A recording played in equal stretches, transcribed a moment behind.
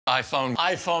iPhone.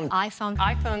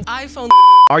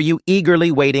 Are you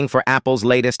eagerly waiting for Apple's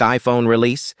latest iPhone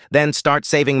release? Then start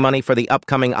saving money for the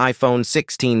upcoming iPhone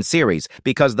 16 series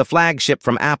because the flagship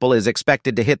from Apple is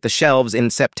expected to hit the shelves in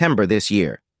September this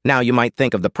year. Now you might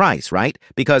think of the price, right?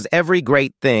 Because every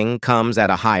great thing comes at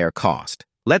a higher cost.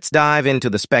 Let's dive into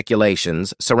the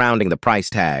speculations surrounding the price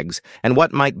tags and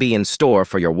what might be in store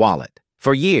for your wallet.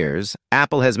 For years,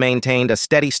 Apple has maintained a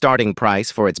steady starting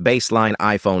price for its baseline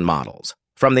iPhone models.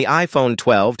 From the iPhone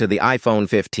 12 to the iPhone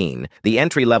 15, the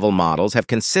entry-level models have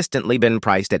consistently been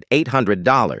priced at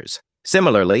 $800.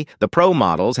 Similarly, the Pro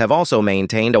models have also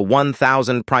maintained a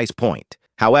 $1,000 price point.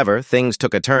 However, things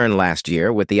took a turn last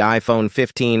year with the iPhone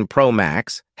 15 Pro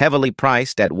Max, heavily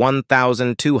priced at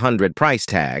 $1,200 price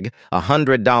tag,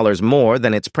 $100 more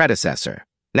than its predecessor.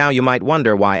 Now you might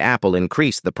wonder why Apple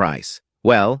increased the price.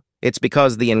 Well, it's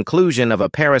because the inclusion of a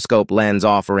periscope lens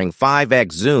offering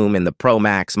 5x zoom in the Pro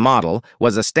Max model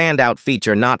was a standout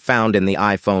feature not found in the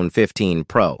iPhone 15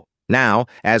 Pro. Now,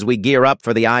 as we gear up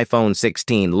for the iPhone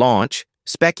 16 launch,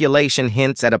 speculation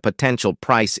hints at a potential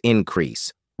price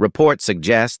increase. Reports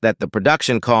suggest that the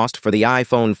production cost for the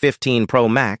iPhone 15 Pro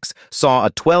Max saw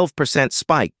a 12%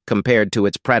 spike compared to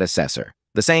its predecessor.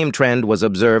 The same trend was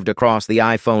observed across the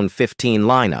iPhone 15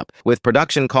 lineup, with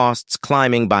production costs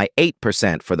climbing by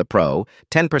 8% for the Pro,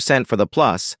 10% for the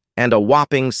Plus, and a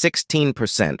whopping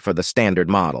 16% for the standard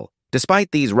model.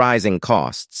 Despite these rising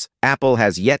costs, Apple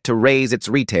has yet to raise its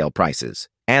retail prices.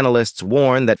 Analysts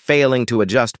warn that failing to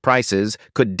adjust prices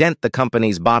could dent the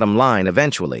company's bottom line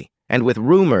eventually. And with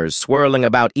rumors swirling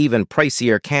about even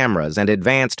pricier cameras and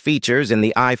advanced features in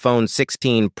the iPhone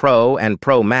 16 Pro and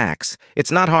Pro Max, it's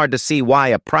not hard to see why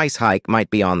a price hike might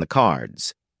be on the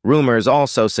cards. Rumors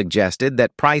also suggested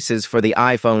that prices for the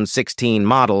iPhone 16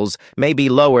 models may be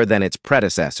lower than its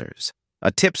predecessors. A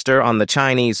tipster on the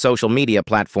Chinese social media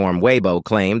platform Weibo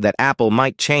claimed that Apple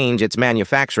might change its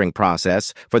manufacturing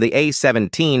process for the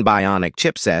A17 Bionic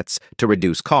chipsets to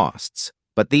reduce costs.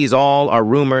 But these all are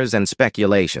rumors and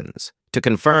speculations. To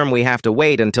confirm, we have to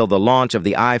wait until the launch of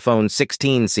the iPhone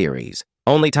 16 series.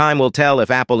 Only time will tell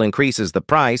if Apple increases the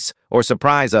price or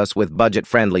surprise us with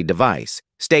budget-friendly device.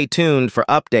 Stay tuned for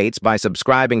updates by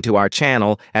subscribing to our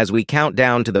channel as we count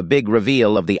down to the big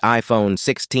reveal of the iPhone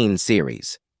 16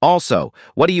 series. Also,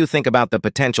 what do you think about the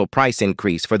potential price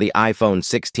increase for the iPhone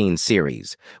 16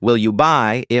 series? Will you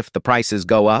buy if the prices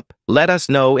go up? Let us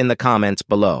know in the comments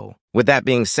below. With that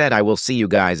being said, I will see you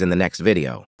guys in the next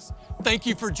video. Thank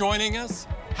you for joining us.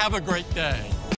 Have a great day.